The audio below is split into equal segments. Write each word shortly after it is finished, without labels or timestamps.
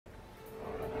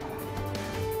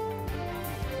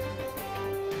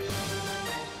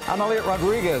I'm Elliot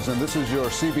Rodriguez, and this is your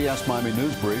CBS Miami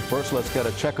News Brief. First, let's get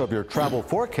a check of your travel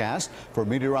forecast for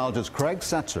meteorologist Craig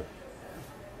Setzer.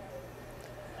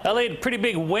 Elliot, pretty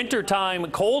big wintertime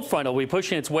cold front will be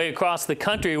pushing its way across the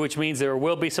country, which means there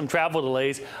will be some travel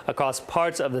delays across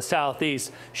parts of the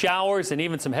southeast. Showers and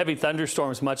even some heavy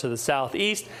thunderstorms much of the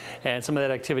southeast, and some of that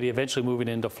activity eventually moving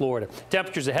into Florida.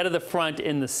 Temperatures ahead of the front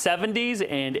in the 70s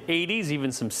and 80s,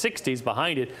 even some 60s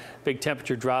behind it. Big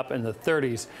temperature drop in the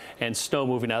 30s, and snow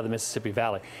moving out of the Mississippi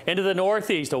Valley. Into the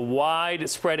northeast, a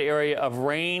widespread area of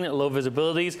rain, low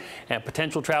visibilities, and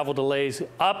potential travel delays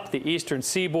up the eastern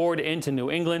seaboard into New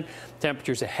England.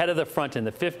 Temperatures ahead of the front in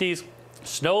the 50s.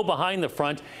 Snow behind the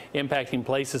front, impacting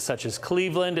places such as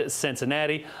Cleveland,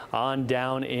 Cincinnati, on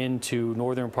down into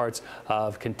northern parts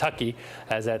of Kentucky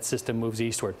as that system moves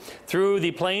eastward. Through the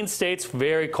Plains states,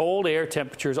 very cold air,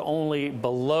 temperatures only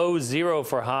below 0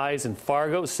 for highs in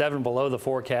Fargo, 7 below the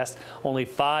forecast, only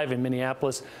 5 in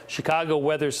Minneapolis. Chicago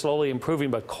weather slowly improving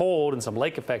but cold and some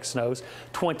lake effect snows,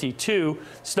 22.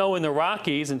 Snow in the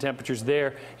Rockies and temperatures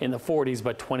there in the 40s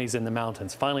but 20s in the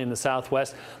mountains. Finally in the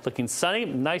southwest, looking sunny,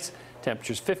 nice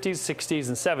temperatures 50s, 60s,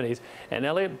 and 70s. And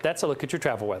Elliot, that's a look at your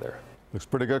travel weather. Looks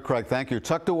pretty good, Craig. Thank you.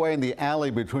 Tucked away in the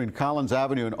alley between Collins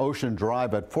Avenue and Ocean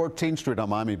Drive at 14th Street on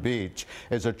Miami Beach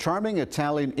is a charming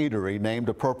Italian eatery named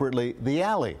appropriately The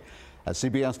Alley. As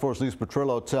CBS 4's Lisa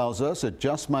Petrillo tells us, it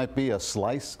just might be a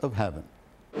slice of heaven.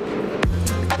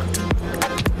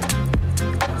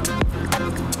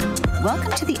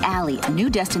 Welcome to The Alley, a new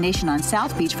destination on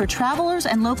South Beach for travelers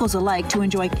and locals alike to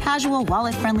enjoy casual,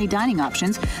 wallet-friendly dining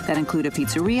options that include a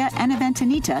pizzeria and a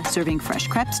ventanita serving fresh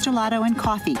crepes, gelato, and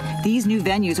coffee. These new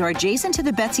venues are adjacent to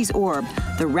the Betsy's Orb,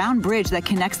 the round bridge that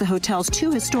connects the hotel's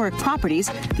 2 historic properties.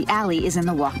 The Alley is in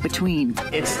the walk between.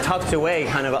 It's tucked away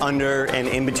kind of under and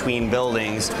in between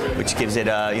buildings, which gives it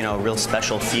a real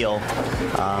special feel.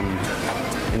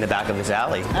 In the back of this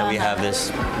alley that we have this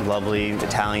lovely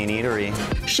Italian eatery.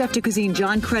 Chef de cuisine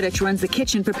John Kredich runs the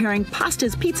kitchen, preparing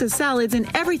pastas, pizzas, salads, and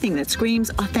everything that screams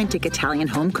authentic Italian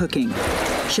home cooking.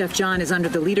 Chef John is under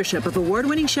the leadership of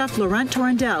award-winning chef Laurent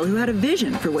Torrendell, who had a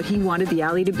vision for what he wanted the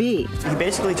alley to be. He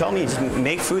basically told me, just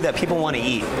make food that people want to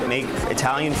eat. Make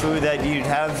Italian food that you'd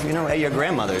have, at your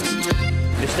grandmother's.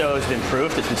 The stove's been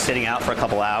proofed. It's been sitting out for a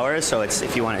couple hours, so it's,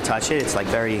 if you want to touch it, it's like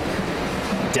very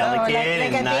delicate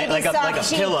and nice, like a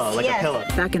pillow, a pillow.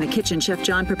 Back in the kitchen, Chef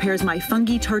John prepares my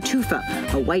fungi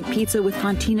tartufa, a white pizza with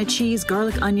fontina cheese,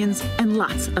 garlic onions, and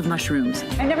lots of mushrooms.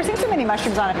 I've never seen so many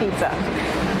mushrooms on a pizza.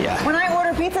 Yeah. When I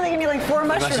order pizza, they give me like 4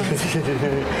 mushrooms.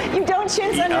 You don't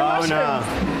chintz on your mushrooms. No.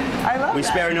 I love We that.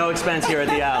 spare no expense here at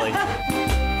the alley.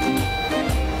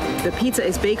 The pizza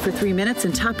is baked for 3 minutes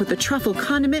and topped with a truffle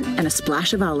condiment and a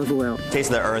splash of olive oil. Taste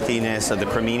the earthiness of the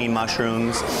cremini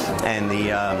mushrooms and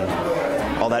the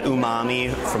all that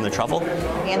umami from the truffle.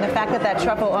 And the fact that that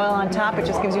truffle oil on top, it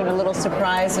just gives you a little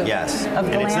surprise of, yes. of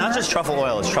glamour. And it's not just truffle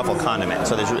oil, it's truffle condiment.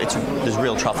 So there's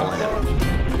real truffle in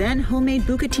it. Then homemade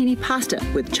bucatini pasta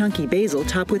with chunky basil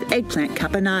topped with eggplant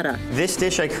caponata. This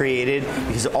dish I created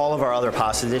because all of our other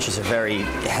pasta dishes are very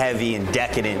heavy and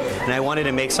decadent, and I wanted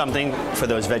to make something for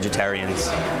those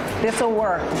vegetarians. This will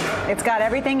work. It's got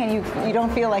everything, and you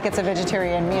don't feel like it's a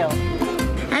vegetarian meal.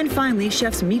 And finally,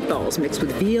 chef's meatballs mixed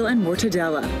with veal and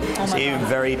mortadella. See,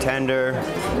 very tender,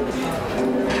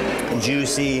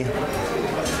 juicy,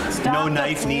 no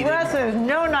knife needed. Aggressive,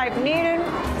 no knife needed.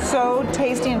 So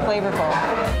tasty and flavorful.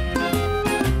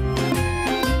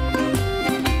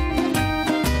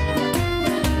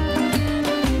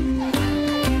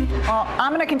 Well, I'm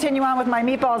going to continue on with my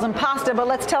meatballs and pasta, but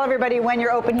let's tell everybody when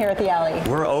you're open here at the alley.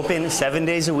 We're open 7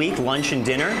 days a week, lunch and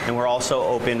dinner, and we're also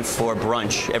open for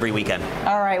brunch every weekend.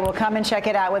 All right, well, come and check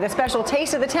it out with a special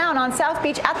taste of the town on South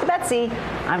Beach at the Betsy.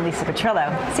 I'm Lisa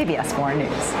Petrillo, CBS 4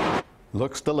 News.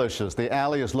 Looks delicious. The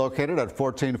alley is located at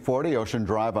 1440 Ocean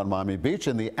Drive on Miami Beach,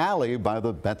 in the alley by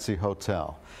the Betsy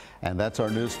Hotel. And that's our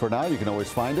news for now. You can always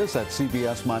find us at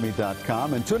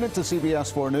cbsmiami.com and tune in to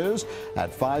CBS 4 News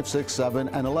at 5, 6, 7,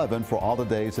 and 11 for all the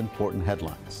day's important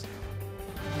headlines.